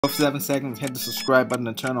7 seconds, hit the subscribe button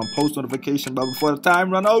and turn on post notification bell before the time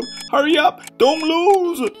run out. Hurry up, don't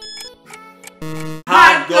lose.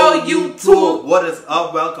 Hi go YouTube, what is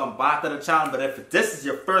up? Welcome back to the channel. But if this is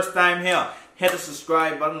your first time here, hit the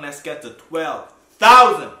subscribe button. Let's get to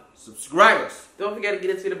 12,000 subscribers. Don't forget to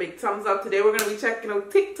get it to the big thumbs up. Today we're going to be checking out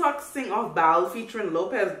TikTok Sing Off Ball featuring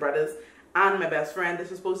Lopez brothers and my best friend. This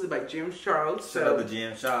was posted by James Charles. Shout out to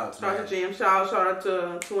James Charles. Shout out to James Charles, shout out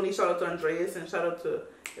to Tony, shout out to Ondreaz, and shout out to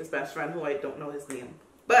his best friend who I don't know his name.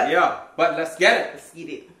 But yeah, but let's get it. Let's get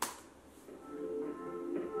it.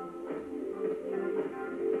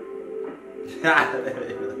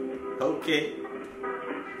 Okay.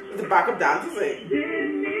 The backup dancers like.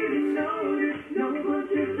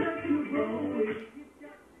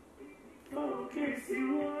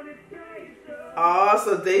 Oh,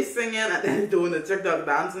 so they singing and then doing the TikTok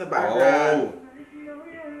dance in the background. Oh.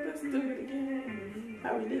 Let's do it again.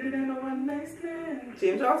 How we did it in a one night stand.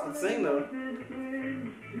 James Charles can sing though.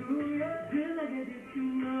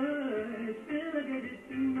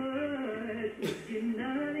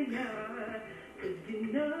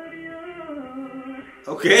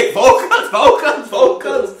 Okay, focus.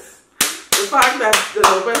 The fact that the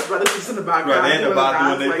Lopez brothers is in the background right, doing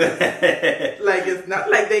dance, like it's not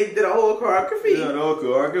like they did a whole choreography. Yeah, no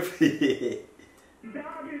choreography.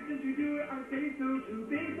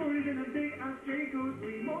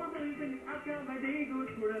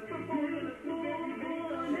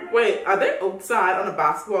 Wait, are they outside on a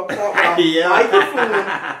basketball court with a yeah.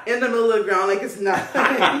 microphone in the middle of the ground like it's nothing?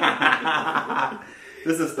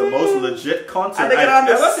 This is the most legit concert I've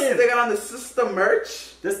ever seen. They got on the sister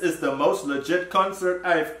merch. This is the most legit concert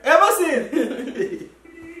I've ever seen.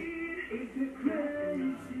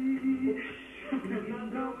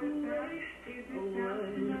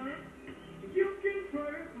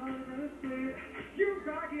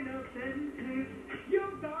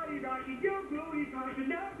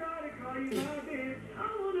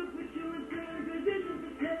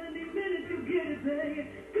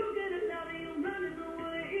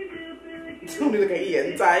 Tony look like he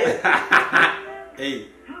getting tired. Hey.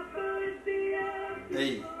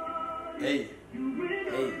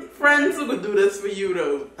 Friends who could do this for you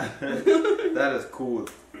though. That is cool.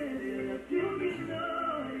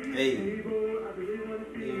 Hey.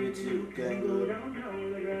 You can go.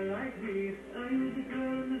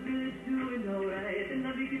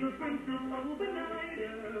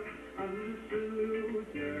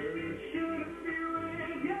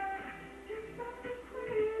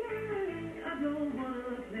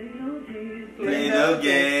 Play no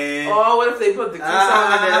game. Oh, what if they put the Dixie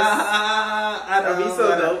song in this? That'd be so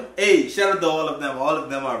dope. Hey, shout out to all of them. All of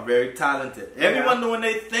them are very talented. Everyone doing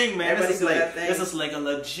their thing, man. This is like a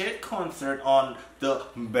legit concert on the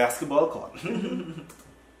basketball court.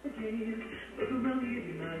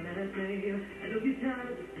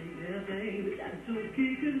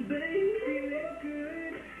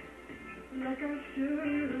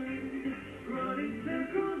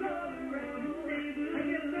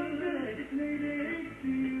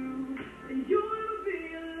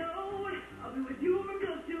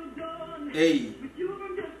 Hey.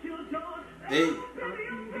 Hey.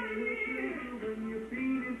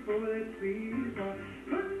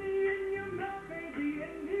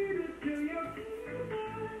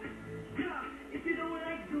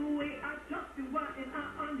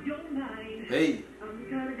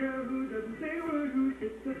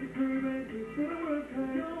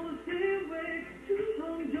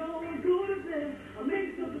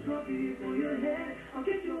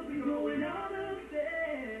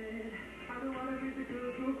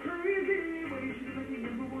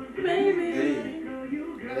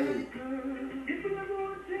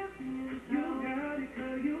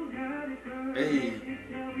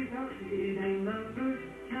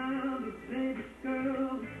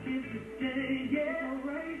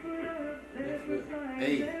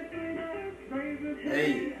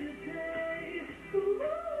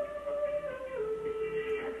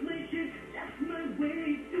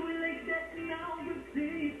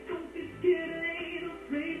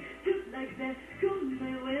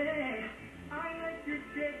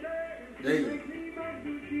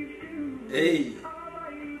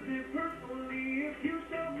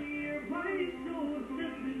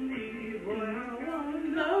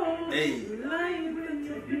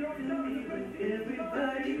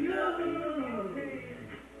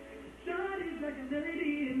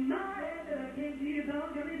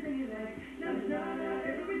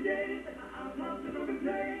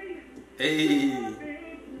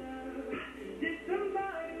 Hey.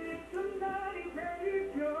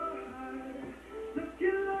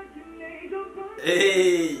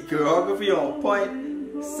 Hey, choreography on point.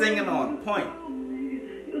 singing on point.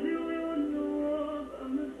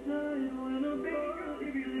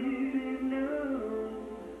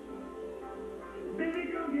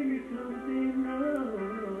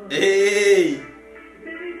 Hey!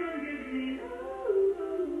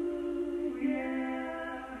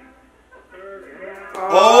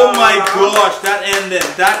 Oh my gosh, that ended.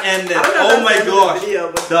 Oh my gosh.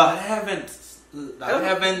 The heavens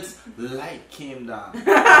light came down.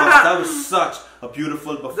 That was such a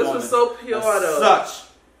beautiful performance. This was so pure though. Such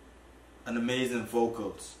an amazing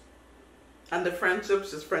vocals. And the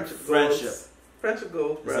friendship's just friendship goals. Friendship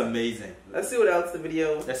goals, bro. It's amazing. Let's see what else the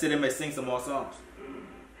video. Let's see them sing some more songs.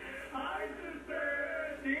 Hi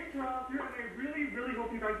sister, James Ross here, and I really, really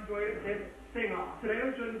hope you guys enjoyed this sing off. Today I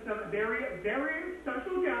was joined with some very, very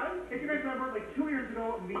special guests. If you guys remember, like 2 years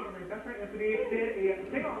ago, me and my best friend Anthony did a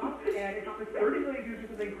sing off, and it got like 30 million views or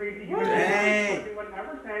something crazy. You guys didn't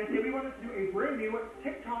ever sang. Today we wanted to do a brand new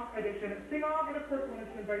TikTok edition sing off, and of course we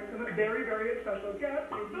wanted to invite some very, very special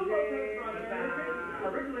guests.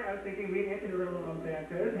 Originally I was thinking me and Anthony were going to love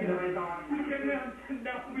dances, and then I thought, no,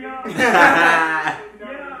 we are.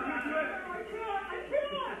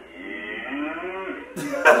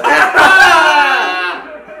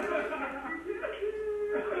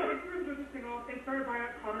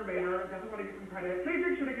 Please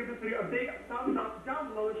make sure to give this video a big thumbs up down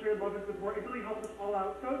below and share love and support. It really helps us all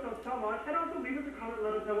out so much. And also leave us a comment and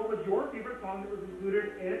let us know what was your favorite song that was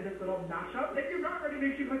included in this little mashup. If you're not ready,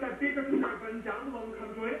 make sure you click that big subscribe button down below and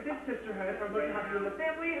come join this sisterhood. I'd love to have you in the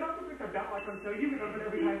family. And also click that bell icon so you can open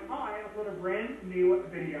every time I upload a brand new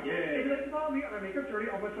video. If you'd like to follow me on my makeup journey,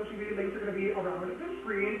 all my social media links are going to be around the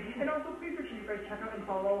screen. And also please make sure you guys check out and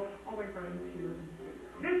follow all my friends here.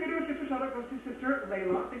 This video sister shout out goes to sister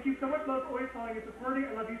Layla. Thank you so much, love, always following and supporting.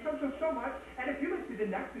 I love you so much. And if you'd like to see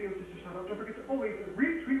the next video sister shout out, don't forget to always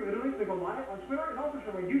retweet literally so they go live on Twitter and also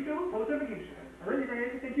show my YouTube post notification. Alright,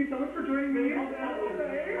 guys, thank you so much for joining me. All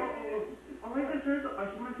my sisters, I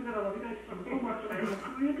just want to say that I love you guys so much. I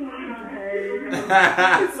really love you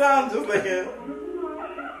guys. It sounds just like it.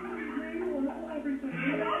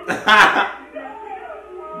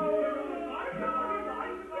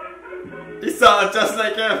 He sounded just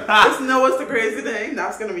like him. Just know what's the crazy thing?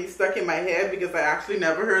 That's going to be stuck in my head because I actually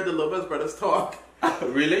never heard the Lopez brothers talk.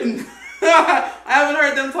 Really? I haven't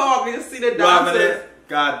heard them talk. We just see the dancers.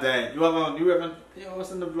 God dang. You haven't what's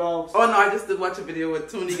in the vlogs? Oh no, I just did watch a video with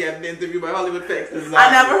Toonie getting interviewed by Hollywood Fix. Exactly. I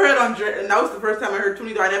never heard Ondreaz, and that was the first time I heard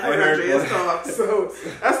Toonie, though I never heard Ondreaz talk. So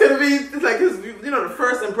that's gonna be like his, the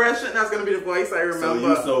first impression. That's gonna be the voice I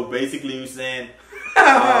remember. So basically, you saying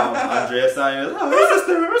Ondreaz saying, "Oh,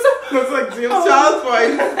 sister." It's like James Charles'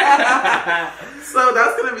 voice. So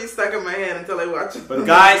that's gonna be stuck in my head until I watch it. But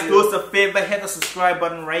guys, do us a favor, hit the subscribe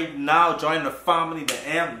button right now. Join the family, the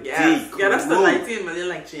MD. Yeah, that's the 19 million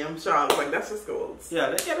like James Charles. Like that's just goals. Yeah,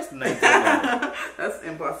 let's get us to 19 million. That's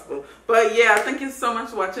impossible. But yeah, thank you so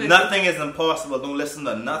much for watching. Nothing is impossible. Don't listen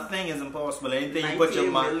to nothing is impossible. Anything you put your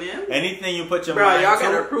mind, anything you put your mind. Bro, y'all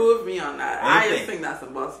can approve me on that. Anything. I just think that's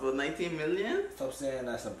impossible. 19 million? Stop saying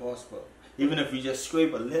that's impossible. Even if you just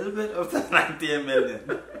scrape a little bit of the 19 million.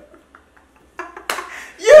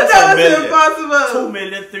 You know it's impossible. 2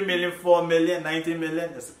 million, 3 million, 4 million, 19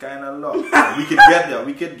 million. It's kind of low. We could get there.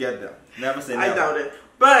 We could get there. Never say never. I doubt it.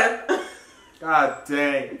 But God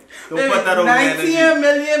dang. Don't baby, put that over 19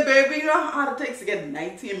 million, baby. You know how hard it takes to get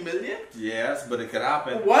 19 million? Yes, but it could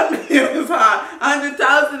happen. 1 million is hard.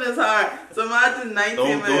 100,000 is hard. So imagine 19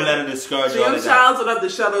 million. Don't let it discourage you. James Charles would have to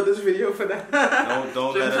shout out this video for that.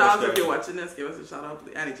 Don't let it Charles, if you're watching this, give us a shout out,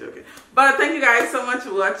 please. I ain't joking. But thank you guys so much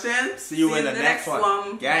for watching. See you in the next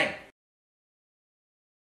one. Gang.